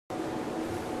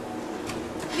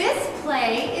This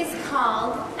play is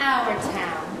called Our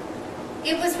Town.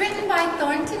 It was written by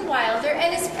Thornton Wilder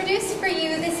and is produced for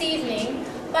you this evening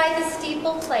by the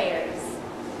Steeple Players.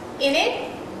 In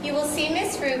it, you will see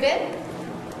Miss Rubin,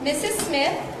 Mrs.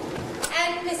 Smith,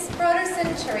 and Miss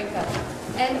Broderson Chirico,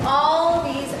 and all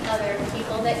these other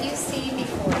people that you see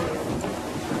before you.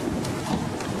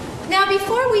 Now,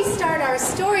 before we start our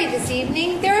story this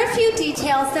evening, there are a few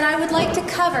details that I would like to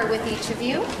cover with each of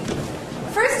you.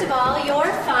 First of all, your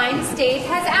fine state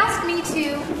has asked me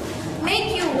to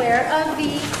make you aware of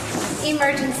the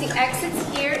emergency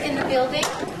exits here in the building.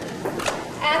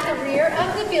 At the rear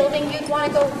of the building, you'd want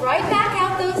to go right back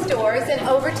out those doors and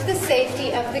over to the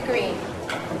safety of the green.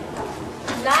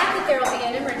 Not that there will be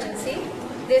an emergency.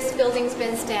 This building's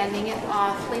been standing an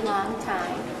awfully long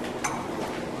time.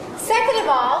 Second of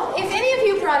all, if any of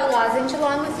you brought a lozenge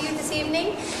along with you this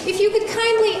evening, if you could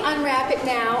kindly unwrap it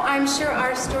now, I'm sure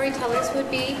our storytellers would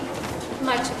be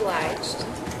much obliged.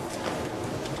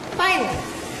 Finally,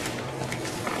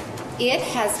 it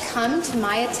has come to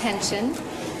my attention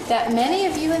that many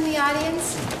of you in the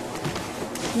audience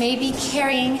may be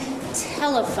carrying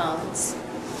telephones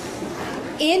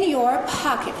in your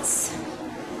pockets.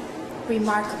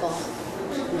 Remarkable.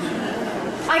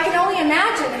 I can only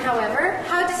imagine, however,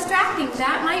 how distracting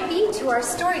that might be to our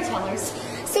storytellers.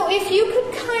 So if you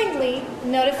could kindly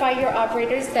notify your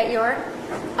operators that you're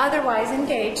otherwise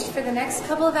engaged for the next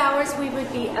couple of hours, we would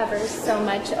be ever so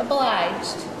much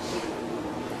obliged.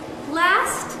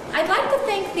 Last, I'd like to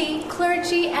thank the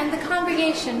clergy and the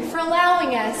congregation for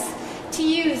allowing us to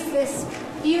use this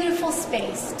beautiful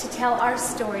space to tell our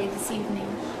story this evening.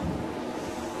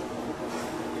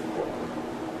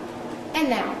 And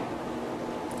now,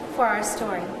 for our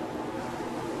story.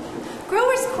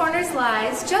 Grover's Corners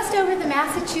lies just over the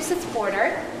Massachusetts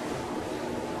border.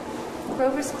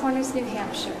 Grover's Corners, New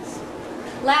Hampshire.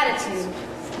 Latitude,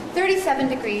 37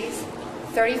 degrees,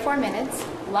 34 minutes.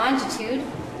 Longitude,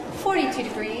 42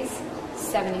 degrees,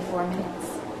 74 minutes.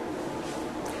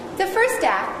 The first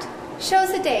act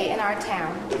shows a day in our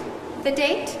town. The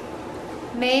date,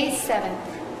 May 7th,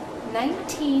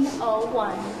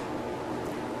 1901.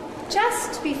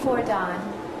 Just before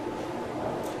dawn.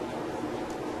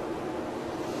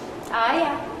 Ah,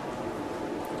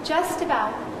 yeah, just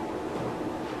about.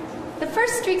 The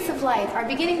first streaks of light are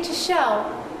beginning to show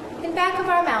in back of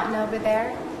our mountain over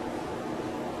there.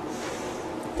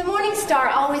 The morning star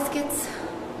always gets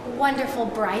wonderful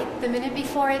bright the minute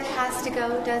before it has to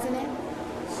go, doesn't it?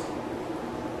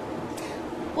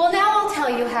 Well, now I'll tell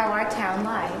you how our town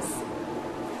lies.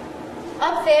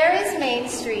 Up there is Main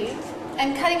Street,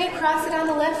 and cutting across it on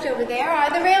the left over there are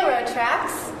the railroad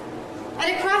tracks,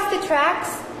 and across the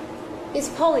tracks is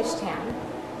Polish Town.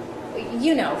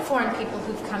 You know, foreign people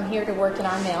who've come here to work in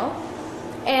our mill.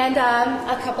 And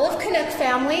a couple of Canuck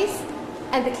families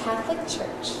and the Catholic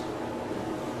Church.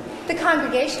 The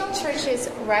Congregational Church is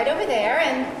right over there,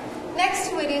 and next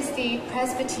to it is the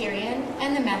Presbyterian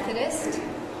and the Methodist,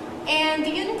 and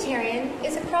the Unitarian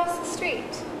is across the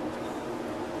street.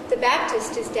 The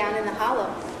Baptist is down in the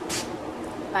hollow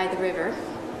by the river.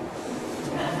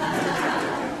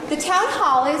 The town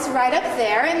hall is right up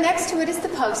there, and next to it is the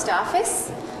post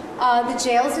office. The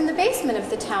jail's in the basement of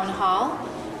the town hall,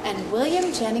 and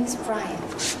William Jennings Bryan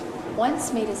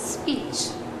once made a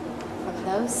speech from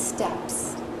those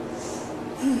steps.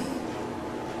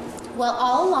 Well,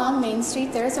 all along Main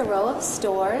Street there's a row of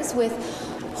stores with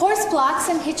horse blocks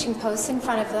and hitching posts in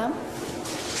front of them.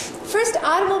 First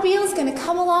automobile's going to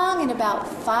come along in about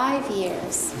 5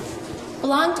 years.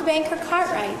 Belonged to banker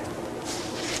Cartwright.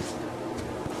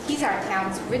 He's our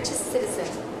town's richest citizen.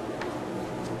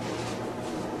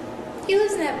 He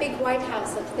lives in that big white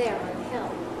house up there on the hill.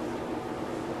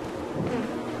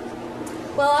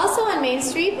 Well, also on Main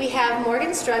Street, we have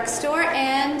Morgan's Drugstore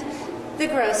and the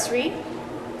grocery.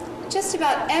 Just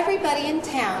about everybody in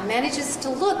town manages to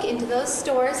look into those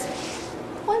stores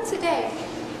once a day.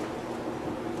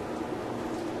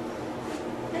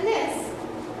 And this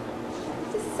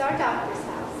is our doctor's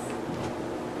house.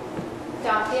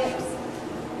 Doc Gibbs.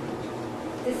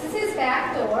 This is his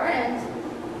back door, and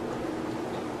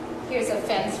here's a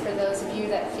fence for those of you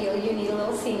that feel you need a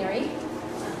little scenery.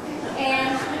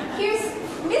 And here's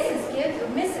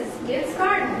Mrs. Gibbs'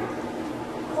 garden.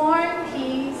 Corn,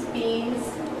 peas, beans,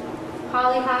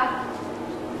 hollyhock,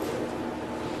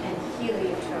 and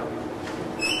heliotrope.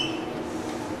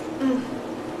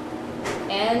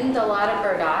 And a lot of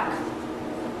burdock.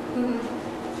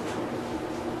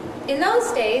 In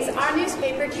those days, our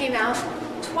newspaper came out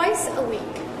twice a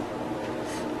week.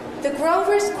 The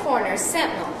Grover's Corner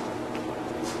Sentinel.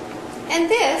 And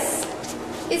this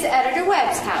is Editor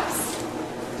Webb's house.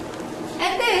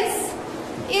 And this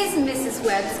is Mrs.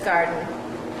 Webb's garden.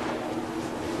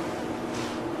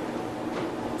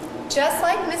 Just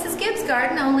like Mrs. Gibbs'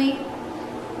 garden, only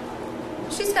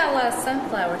she's got a lot of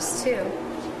sunflowers too.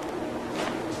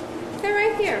 They're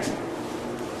right here.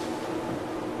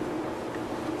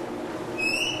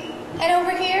 And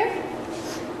over here,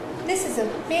 this is a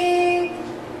big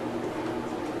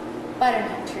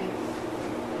butternut tree.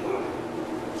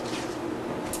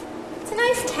 It's a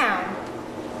nice town.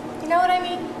 You know what I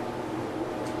mean?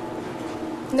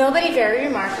 Nobody very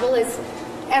remarkable has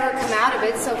ever come out of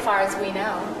it so far as we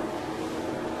know.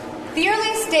 The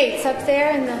earliest dates up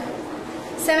there in the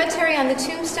cemetery on the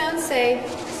tombstone say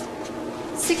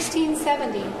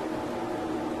 1670.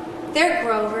 They're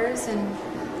Grovers and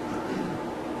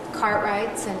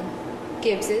Cartwrights and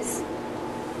Gibbses.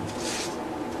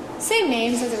 Same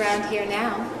names as around here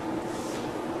now.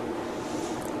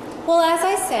 Well, as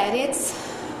I said, it's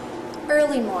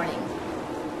early morning,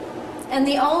 and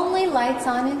the only lights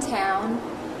on in town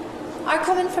are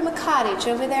coming from a cottage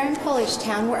over there in Polish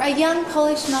Town, where a young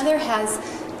Polish mother has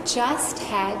just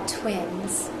had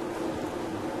twins.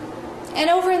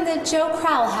 And over in the Joe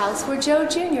Crowell house, where Joe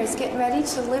Jr. is getting ready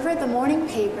to deliver the morning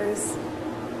papers.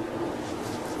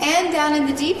 And down in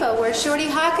the depot, where Shorty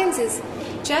Hawkins is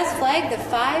just flagged the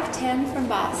 5:10 from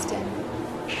Boston.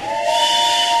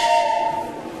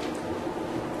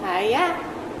 Yeah,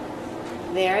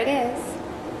 there it is.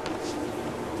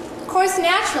 Of course,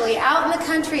 naturally, out in the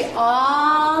country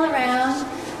all around,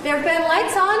 there have been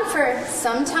lights on for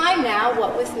some time now,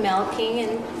 what with milking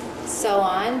and so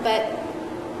on, but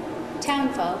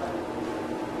townfolk,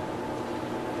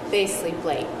 they sleep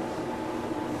late.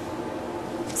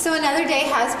 So another day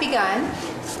has begun,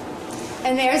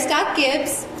 and there's Doc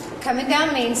Gibbs coming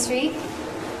down Main Street,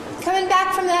 coming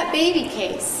back from that baby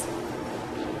case.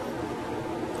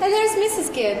 And there's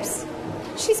Mrs. Gibbs.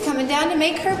 She's coming down to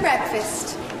make her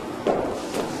breakfast.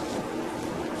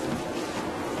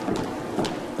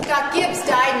 Doc Gibbs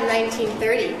died in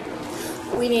 1930.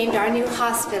 We named our new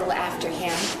hospital after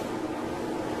him.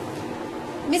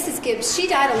 Mrs. Gibbs, she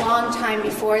died a long time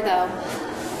before, though.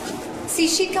 See,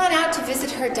 she'd gone out to visit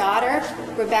her daughter,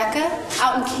 Rebecca,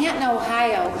 out in Canton,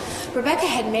 Ohio. Rebecca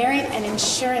had married an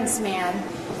insurance man,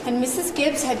 and Mrs.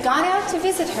 Gibbs had gone out to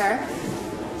visit her,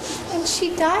 and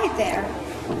she died there.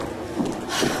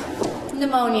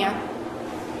 Pneumonia.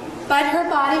 But her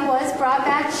body was brought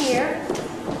back here,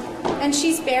 and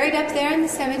she's buried up there in the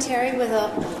cemetery with a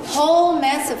whole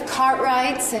mess of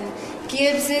Cartwrights and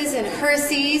Gibbses and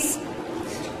Herseys.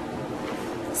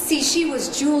 See, she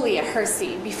was Julia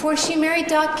Hersey before she married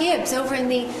Doc Gibbs over in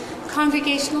the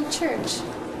Congregational Church.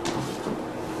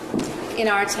 In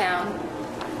our town,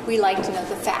 we like to know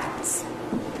the facts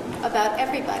about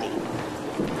everybody.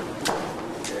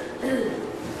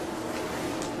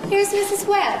 Here's Mrs.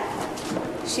 Webb.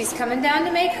 She's coming down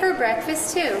to make her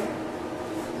breakfast, too.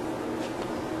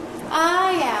 Ah,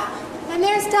 yeah. And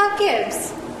there's Doc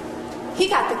Gibbs. He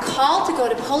got the call to go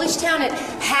to Polish Town at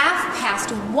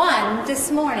 1:30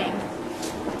 this morning.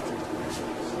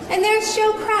 And there's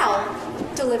Joe Crowell,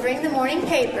 delivering the morning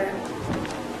paper.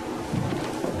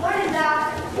 Morning,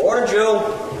 Doc. Morning, Joe.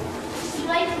 You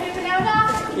like the paper now,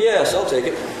 Doc? Yes, I'll take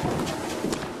it.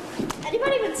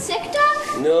 Anybody been sick,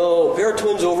 Doc? No, pair of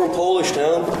twins over in Polish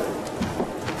Town.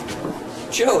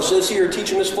 Joe, says here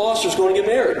teacher Miss Foster's going to get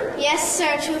married. Yes,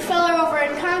 sir, to a fella over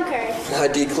in Concord. I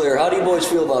declare, how do you boys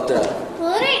feel about that?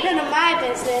 Well, it ain't none of my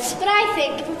business, but I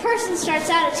think if a person starts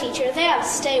out a teacher, they ought to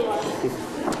stay one.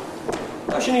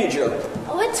 How's your knee, Joe?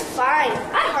 Oh, it's fine.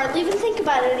 I hardly even think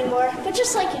about it anymore. But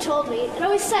just like you told me, it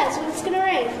always says when it's going to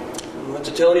rain. What's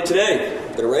it telling you today?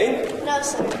 Gonna rain? No,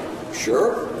 sir.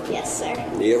 Sure? Yes, sir.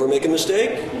 Do you ever make a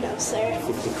mistake? No, sir.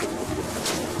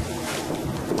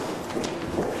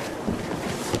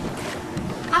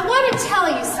 I want to tell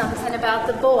you something about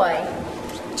the boy,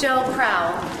 Joe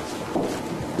Crowell.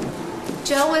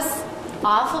 Joe was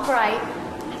awful bright,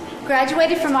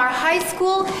 graduated from our high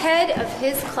school, head of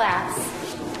his class.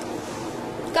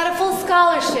 Got a full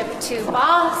scholarship to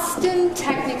Boston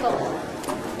Technical,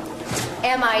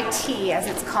 MIT as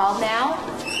it's called now.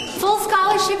 Full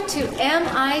scholarship to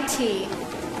MIT.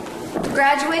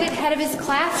 Graduated head of his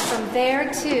class from there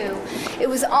too. It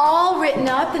was all written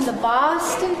up in the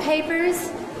Boston papers.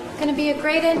 Gonna be a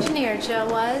great engineer, Joe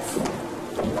was.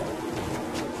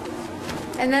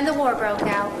 And then the war broke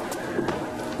out.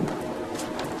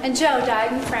 And Joe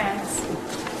died in France.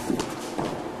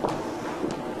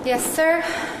 Yes, sir.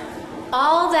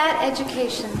 All that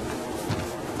education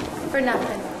for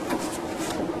nothing.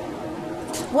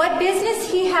 What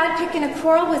business he had picking a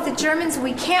quarrel with the Germans,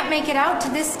 we can't make it out to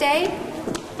this day.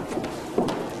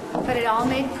 But it all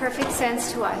made perfect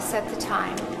sense to us at the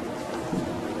time.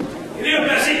 Get in,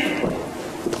 Bessie.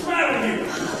 What's the matter with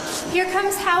you? Here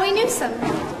comes Howie Newsom,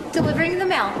 delivering the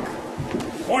milk.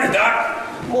 Morning,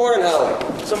 Doc. Morning,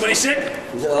 Howie. Somebody sick?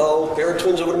 No, pair of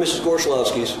twins over to Mrs.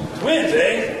 Gorslowski's. Twins,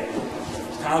 eh?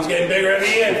 This town's getting bigger every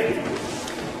year.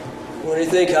 What do you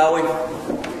think, Howie?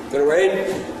 Gonna rain?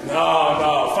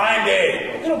 No, fine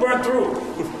day. It'll burn through.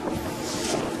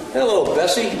 Hello,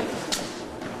 Bessie.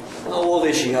 How old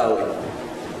is she, Howie?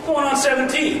 Going on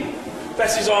 17.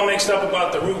 Bessie's all mixed up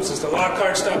about the route since the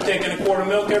Lockhart stopped taking a quart of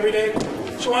milk every day.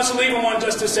 She wants to leave him one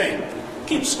just the same.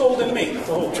 Keeps scolding me the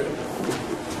whole trip.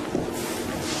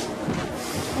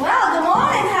 Well, good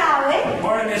morning, Howie.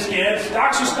 Morning, Miss Gibbs.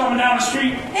 Doc's just coming down the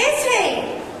street. Is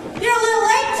he? You're a little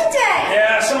late today.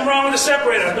 Yeah, something wrong with the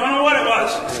separator. Don't know what it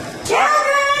was.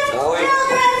 Children! Howie?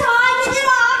 Children, time to get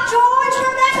up. George,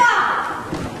 Rebecca.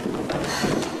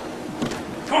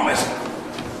 Come on, Miss.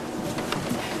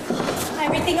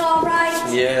 Everything all right?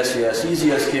 Yes,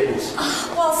 easy as kittens.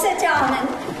 Well, sit down and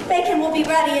bacon will be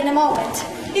ready in a moment.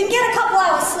 You can get a couple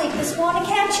hours sleep this morning,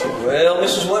 can't you? Well,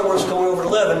 Mrs. Wentworth's coming over at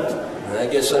 11. I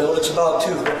guess I know what it's about,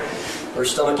 too. Her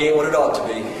stomach ain't what it ought to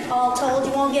be. All told,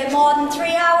 you won't get more than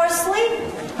 3 hours sleep.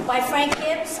 Why, Frank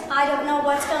Gibbs, I don't know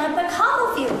what's going to become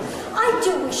of you. I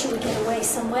do wish you would get away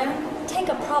somewhere. Take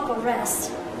a proper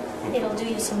rest. It'll do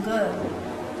you some good.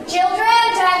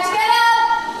 Children, time to get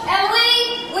up!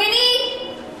 Emily, Winnie!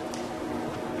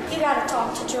 You gotta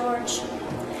talk to George.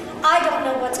 I don't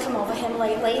know what's come over him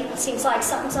lately. Seems like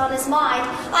something's on his mind.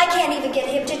 I can't even get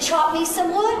him to chop me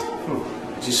some wood.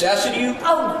 Is he sassy to you?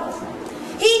 Oh,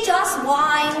 no. He just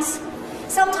whines.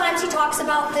 Sometimes he talks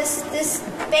about this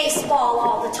baseball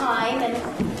all the time, and...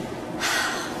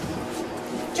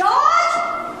 George!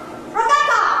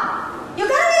 Rebecca! You're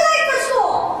gonna be late for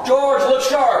school! George, look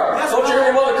sharp. Don't you hear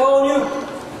your mother calling you?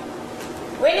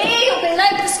 Winnie, you'll be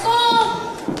late for school!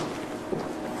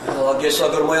 Well, I guess I'll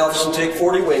go to my office and take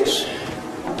 40 winks.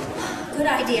 Good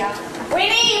idea.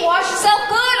 Winnie, wash yourself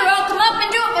good or I'll come up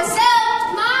and do it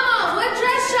myself! Mama, what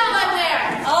dress shall I wear?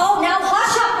 Oh, now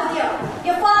hush up with you.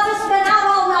 Your father's been out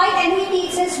all night and he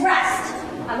needs his rest.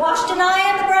 I washed and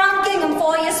ironed the brown gingham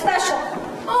for you special.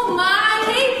 Oh, Ma, I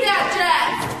hate that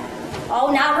dress! Oh,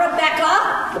 now,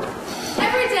 Rebecca.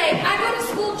 Every day I go to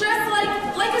school dressed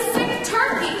like a sick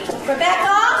turkey.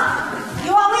 Rebecca,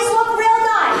 you always look real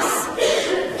nice.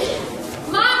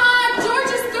 Mama,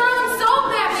 George is throwing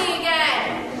soap at me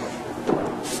again.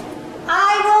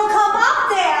 I will come up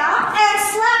there and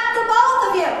slap the both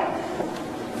of you.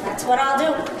 That's what I'll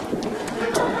do.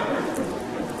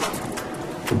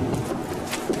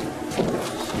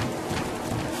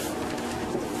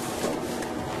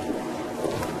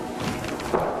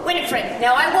 Winifred,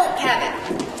 now I won't have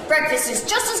it. Breakfast is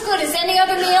just as good as any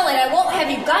other meal, and I won't have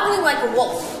you gobbling like a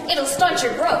wolf. It'll stunt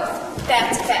your growth.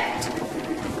 That's a fact.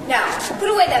 Now, put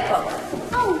away that book.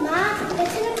 Oh, Ma,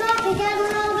 it's in the book. I gotta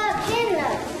learn all about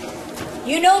Canada.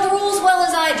 You know the rules well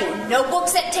as I do. No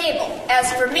books at table.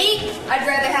 As for me, I'd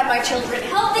rather have my children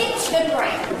healthy than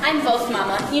bright. I'm both,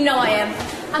 Mama. You know I am.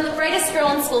 I'm the brightest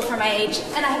girl in school for my age,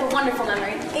 and I have a wonderful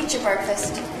memory. Eat your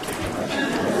breakfast.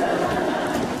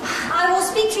 I will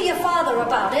speak to your father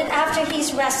about it after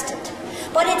he's rested.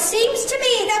 But it seems to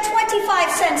me that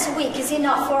 25 cents a week is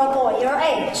enough for a boy your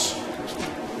age.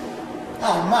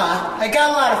 Oh, Ma, I got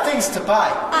a lot of things to buy.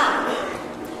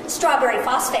 Strawberry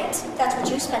phosphates. That's what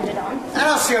you spend it on. I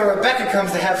don't see how Rebecca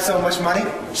comes to have so much money.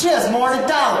 She has more than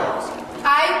 $1.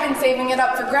 I've been saving it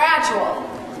up for gradual.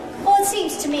 Well, it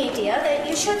seems to me, dear, that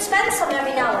you should spend some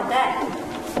every now and then.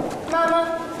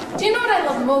 Mama, do you know what I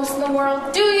love most in the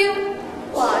world? Do you?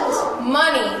 What?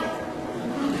 Money.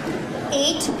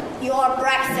 Eat your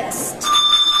breakfast.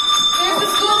 There's the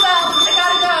school bell. I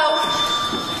gotta go.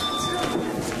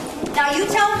 Now you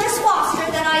tell Miss Foster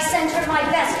that I sent her my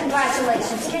best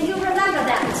congratulations. Can you remember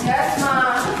that? Yes,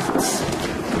 Mom.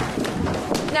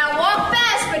 Now walk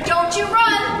fast, but don't you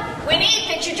run.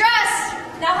 Winnie, fix your dress.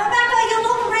 Now, Rebecca, you